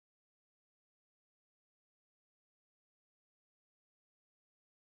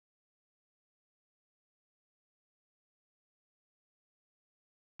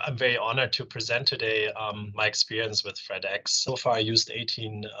I'm very honored to present today my experience with FredX. So far, I used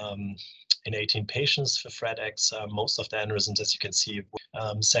 18 patients for FredX. Most of the aneurysms, as you can see,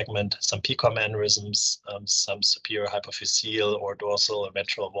 segment, some PCom aneurysms, some superior hypophyseal or dorsal or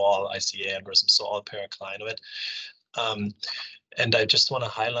ventral wall ICA aneurysms, so all paraclinoid. And I just want to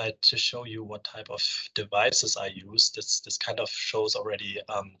highlight to show you what type of devices I use. This kind of shows already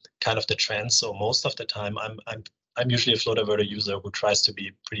kind of the trend. So most of the time, I'm usually a flow diverter user who tries to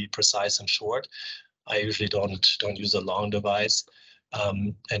be pretty precise and short. I usually don't use a long device,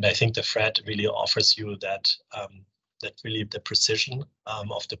 and I think the Fred really offers you that really the precision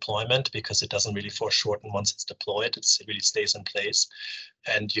of deployment, because it doesn't really foreshorten once it's deployed. It really stays in place.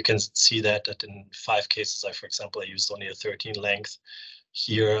 And you can see that in 5 cases, for example, I used only a 13 length.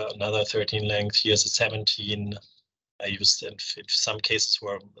 Here, another 13 length. Here's a 17. I used in some cases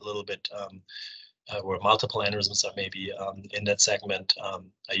were a little bit, where multiple aneurysms are maybe in that segment.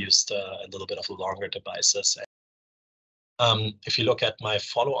 I used a little bit of longer devices. If you look at my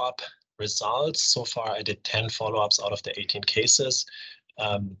follow-up results, so far I did 10 follow-ups out of the 18 cases.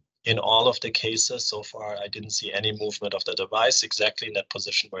 In all of the cases so far, I didn't see any movement of the device exactly in that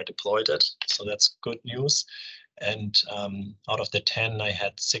position where I deployed it. So that's good news. And out of the 10, I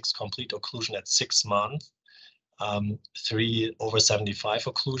had 6 complete occlusion at 6 months, 3 over 75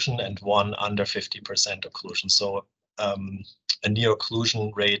 occlusion, and 1 under 50% occlusion. So a near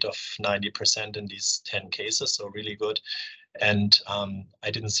occlusion rate of 90% in these 10 cases, so really good. And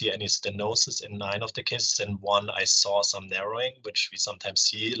I didn't see any stenosis in 9 of the cases. In 1, I saw some narrowing, which we sometimes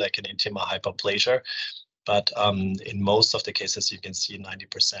see, like an intima hyperplasia. But in most of the cases, you can see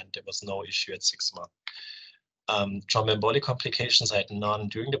 90%. There was no issue at 6 months. Thromboembolic complications, I had none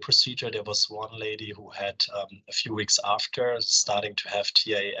during the procedure. There was one lady who had a few weeks after starting to have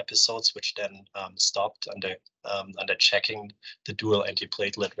TIA episodes, which then stopped under checking the dual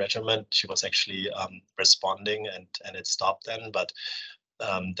antiplatelet regimen. She was actually responding, and it stopped then, but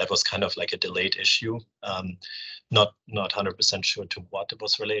that was kind of like a delayed issue. Not 100% sure to what it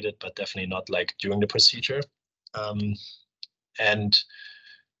was related, but definitely not like during the procedure. And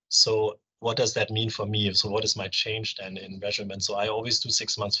so what does that mean for me? So what is my change then in regimen? So I always do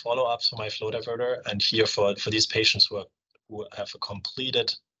 6 months follow-ups for my flow diverter. And here for these patients who have a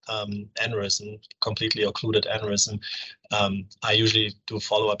completed aneurysm, completely occluded aneurysm, I usually do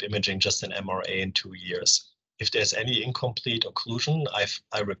follow-up imaging just in MRA in 2 years. If there's any incomplete occlusion,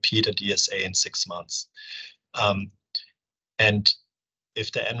 I repeat a DSA in 6 months. And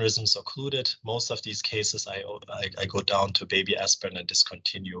if the aneurysm is occluded, most of these cases I go down to baby aspirin and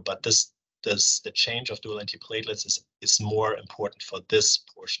discontinue. But the change of dual antiplatelets is more important for this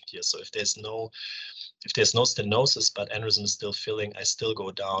portion here. So if there's no stenosis but aneurysm is still filling, I still go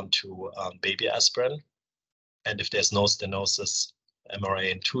down to baby aspirin. And if there's no stenosis,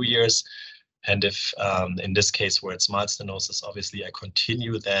 MRA in 2 years. And if in this case where it's mild stenosis, obviously I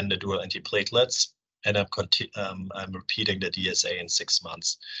continue then the dual antiplatelets, and I'm repeating the DSA in 6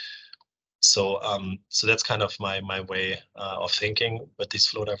 months. So that's kind of my way of thinking with these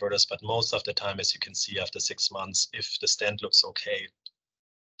flow diverters. But most of the time, as you can see, after 6 months, if the stent looks okay,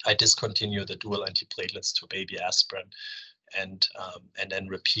 I discontinue the dual antiplatelets to baby aspirin, and then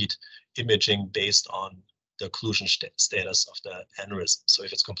repeat imaging based on the occlusion status of the aneurysm. So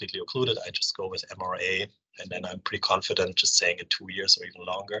if it's completely occluded, I just go with MRA, and then I'm pretty confident just saying in 2 years or even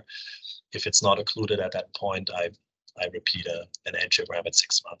longer. If it's not occluded at that point, I repeat an angiogram at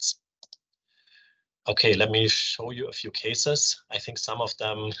 6 months. Okay, let me show you a few cases. I think some of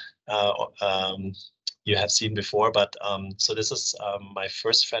them you have seen before, but so this is my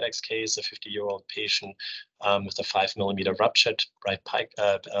first FredX case, a 50-year-old patient with a 5 mm ruptured right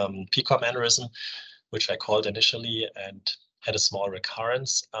PCom aneurysm, which I called initially and had a small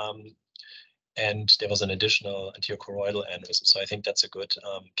recurrence. And there was an additional anterocoroidal aneurysm. So I think that's a good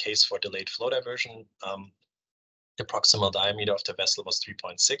case for delayed flow diversion. The proximal diameter of the vessel was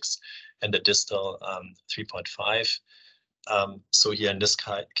 3.6 and the distal 3.5. So here in this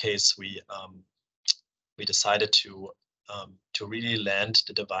case, we decided to really land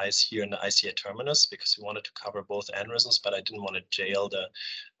the device here in the ICA terminus because we wanted to cover both aneurysms, but I didn't want to jail the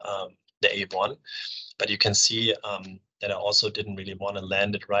A1. But you can see that I also didn't really want to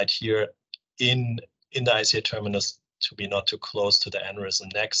land it right here in the ICA terminus to be not too close to the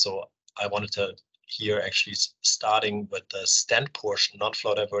aneurysm neck. So I wanted to here actually starting with the stent portion, not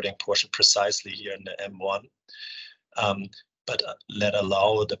flow diverting portion, precisely here in the M1, but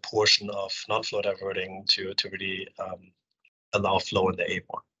allow the portion of non-flow diverting to really allow flow in the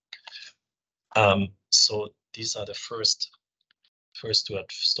A1. So these are the first first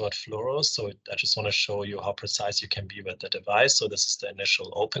stored fluoros. So I just want to show you how precise you can be with the device. So this is the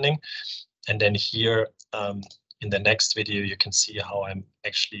initial opening. And then here in the next video, you can see how I'm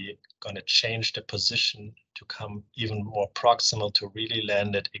actually going to change the position to come even more proximal to really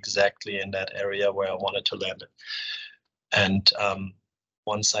land it exactly in that area where I wanted to land it. And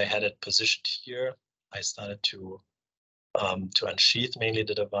once I had it positioned here, I started to unsheath mainly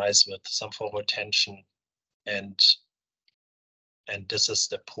the device with some forward tension, and this is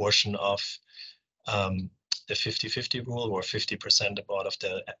the portion of the 50-50 rule, where 50% about of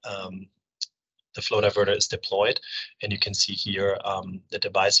the flow diverter is deployed, and you can see here the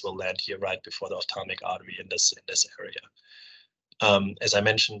device will land here right before the ophthalmic artery in this area. As I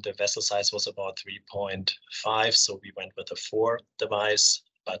mentioned, the vessel size was about 3.5, so we went with a 4 device,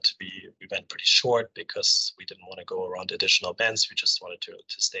 but we went pretty short because we didn't want to go around additional bends. We just wanted to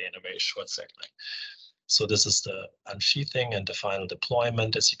stay in a very short segment. So this is the unsheathing and the final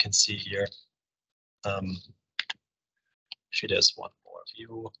deployment, as you can see here. Actually, there's one more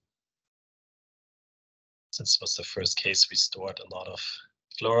view. Since it was the first case, we stored a lot of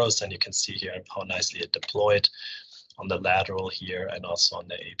fluoros, and you can see here how nicely it deployed on the lateral here and also on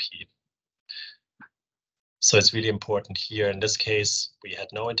the AP. So it's really important here. In this case, we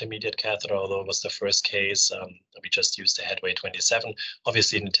had no intermediate catheter, although it was the first case. We just used the headway 27.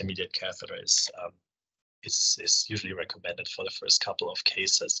 Obviously, an intermediate catheter is usually recommended for the first couple of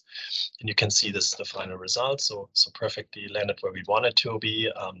cases. And you can see this is the final result. So perfectly landed where we wanted to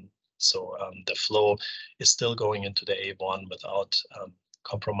be. The flow is still going into the A1 without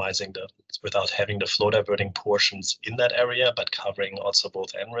compromising without having the flow diverting portions in that area, but covering also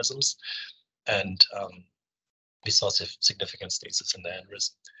both aneurysms. And we saw significant stasis in the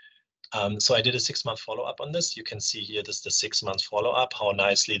aneurysm. So I did a 6-month follow-up on this. You can see here, this is the 6-month follow-up, how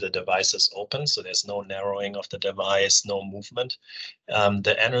nicely the device is open. So there's no narrowing of the device, no movement.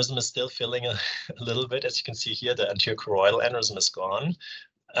 The aneurysm is still filling a little bit. As you can see here, the anterior choroidal aneurysm is gone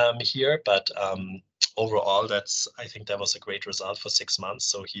here, but overall, I think that was a great result for 6 months.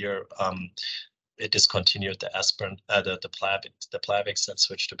 So here, it discontinued the aspirin, the Plavix, and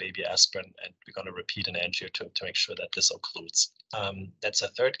switched to baby aspirin, and we're going to repeat an angio to make sure that this occludes. That's a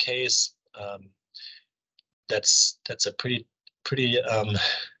third case. That's a pretty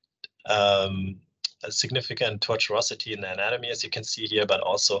a significant tortuosity in the anatomy, as you can see here, but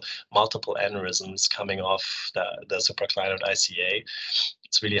also multiple aneurysms coming off the supraclinoid ICA.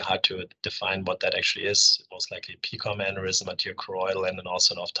 It's really hard to define what that actually is. Most likely PCom aneurysm, anterior choroidal, and then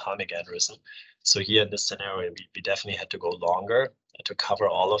also an ophthalmic aneurysm. So here in this scenario, we definitely had to go longer to cover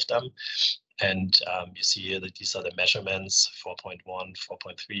all of them. And you see here that these are the measurements, 4.1,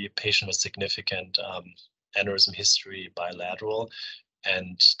 4.3, patient with significant aneurysm history bilateral.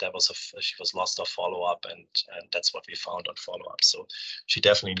 And she was lost to follow-up, and that's what we found on follow-up. So she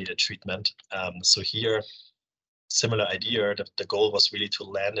definitely needed treatment. So here, similar idea, the goal was really to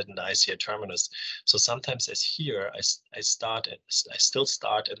land it in the ICA terminus. So sometimes as here, I still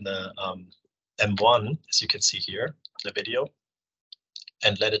start in the M1, as you can see here in the video,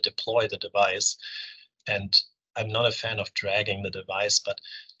 and let it deploy the device. And I'm not a fan of dragging the device, but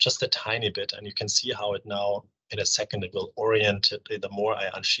just a tiny bit. And you can see how it now, in a second, it will orient it. The more I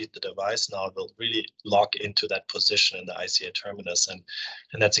unsheath the device, now it will really lock into that position in the ICA terminus. And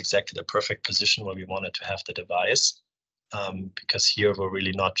that's exactly the perfect position where we wanted to have the device, because here we're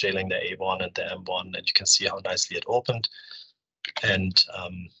really not jailing the A1 and the M1, and you can see how nicely it opened. And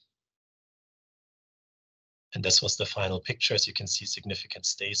this was the final picture. As you can see, significant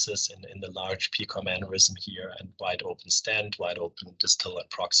stasis in the large PCom aneurysm here, and wide open stent, wide open distal and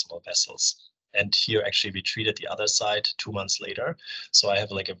proximal vessels. And here actually we treated the other side 2 months later. So I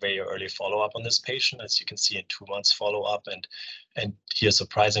have like a very early follow-up on this patient, as you can see in 2 months follow-up. And here,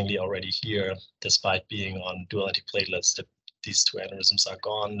 surprisingly, already here, despite being on dual antiplatelets, these 2 aneurysms are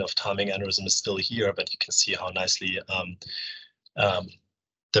gone. The ophthalmic aneurysm is still here, but you can see how nicely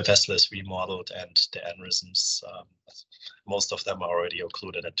the vessel is remodeled, and the aneurysms, most of them are already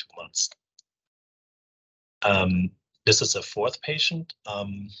occluded at 2 months. This is a 4th patient, a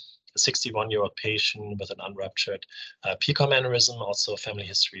 61-year-old patient with an unruptured PCom aneurysm, also a family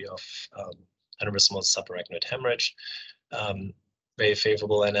history of aneurysmal subarachnoid hemorrhage. Very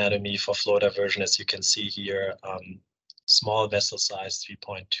favorable anatomy for flow diversion, as you can see here. Small vessel size,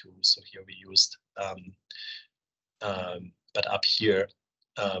 3.2. So here we used, but up here,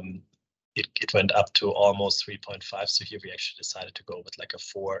 it went up to almost 3.5. So here we actually decided to go with like a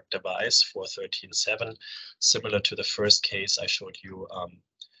 4 device, 4-13-7, similar to the first case I showed you,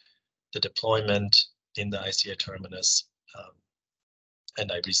 the deployment in the ICA terminus. And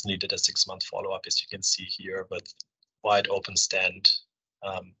I recently did a 6-month follow-up, as you can see here, with wide open stent,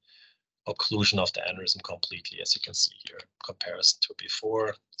 occlusion of the aneurysm completely, as you can see here, comparison to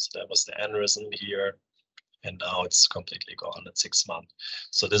before. So that was the aneurysm here, and now it's completely gone at 6 months.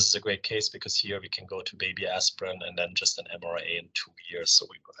 So this is a great case because here we can go to baby aspirin and then just an MRA in 2 years. So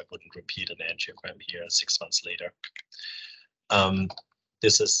I wouldn't repeat an angiogram here 6 months later.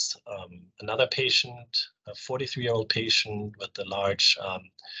 This is another patient, a 43-year-old patient with a large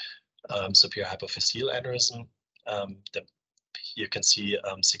superior hypophyseal aneurysm. You can see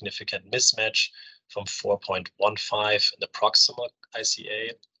significant mismatch from 4.15 in the proximal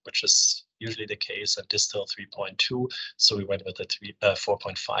ICA, which is usually the case, and distal 3.2. So we went with a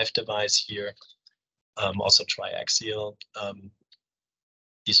 4.5 device here, also triaxial.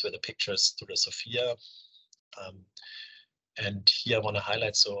 These were the pictures through the Sophia. And here I want to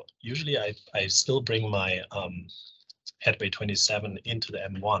highlight, so usually I still bring my headway 27 into the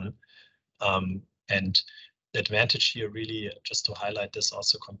M1. And the advantage here really, just to highlight this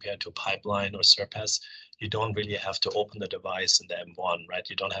also compared to Pipeline or Surpass, you don't really have to open the device in the M1, right?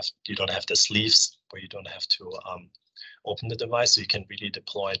 You don't have the sleeves where you don't have to open the device, so you can really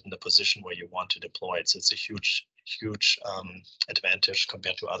deploy it in the position where you want to deploy it. So it's a huge advantage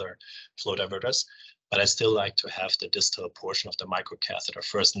compared to other flow diverters. But I still like to have the distal portion of the microcatheter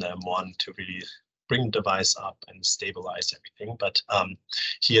first in the M1 to really bring the device up and stabilize everything. But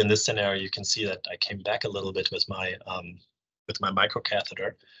here in this scenario, you can see that I came back a little bit with my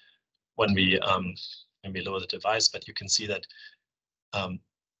microcatheter when we lower the device. But you can see that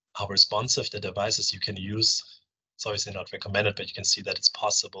how responsive the device is. You can use, it's obviously not recommended, but you can see that it's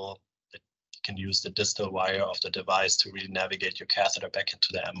possible that you can use the distal wire of the device to really navigate your catheter back into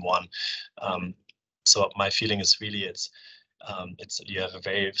the M1. So my feeling is really it's you have a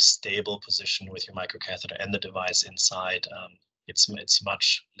very stable position with your microcatheter and the device inside. It's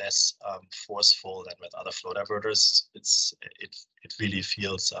much less forceful than with other flow diverters. It really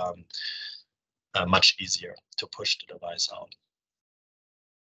feels much easier to push the device out.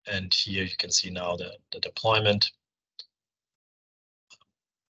 And here you can see now the deployment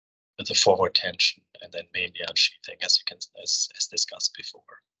with the forward tension and then mainly unsheathing, as discussed before.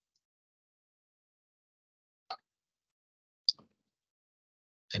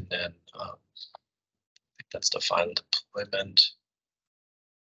 And then I think that's the final deployment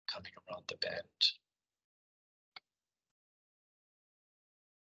coming around the bend.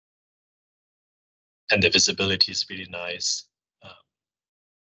 And the visibility is really nice,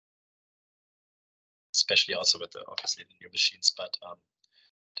 especially also with obviously the new machines, but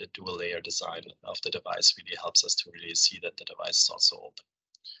the dual layer design of the device really helps us to really see that the device is also open.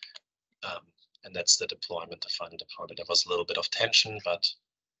 And that's the deployment, the final deployment. There was a little bit of tension, but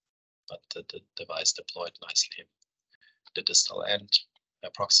the device deployed nicely. The distal end,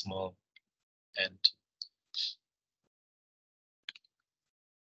 proximal end,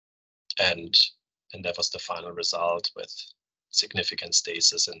 and that was the final result with significant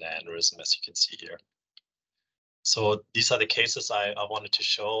stasis in the aneurysm, as you can see here. So these are the cases I wanted to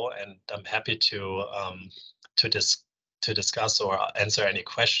show, and I'm happy to discuss or answer any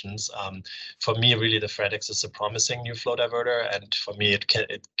questions. For me, really, the FredX is a promising new flow diverter, and for me, it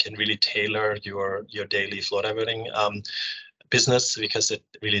can really tailor your daily flow diverting business, because it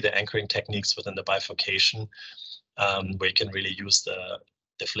really the anchoring techniques within the bifurcation, where you can really use the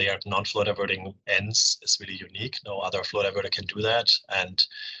flared non-flow diverting ends is really unique. No other flow diverter can do that, and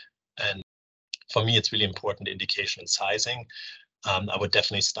for me, it's really important indication and sizing. I would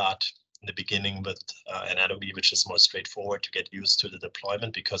definitely start in the beginning with anatomy, which is more straightforward to get used to the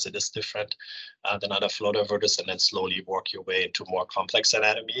deployment, because it is different than other flow diverters, and then slowly work your way into more complex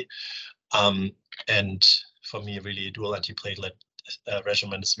anatomy. And for me, really, dual antiplatelet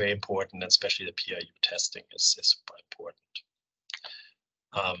regimen is very important, and especially the PIU testing is super important.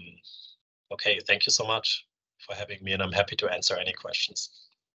 Okay, thank you so much for having me, and I'm happy to answer any questions.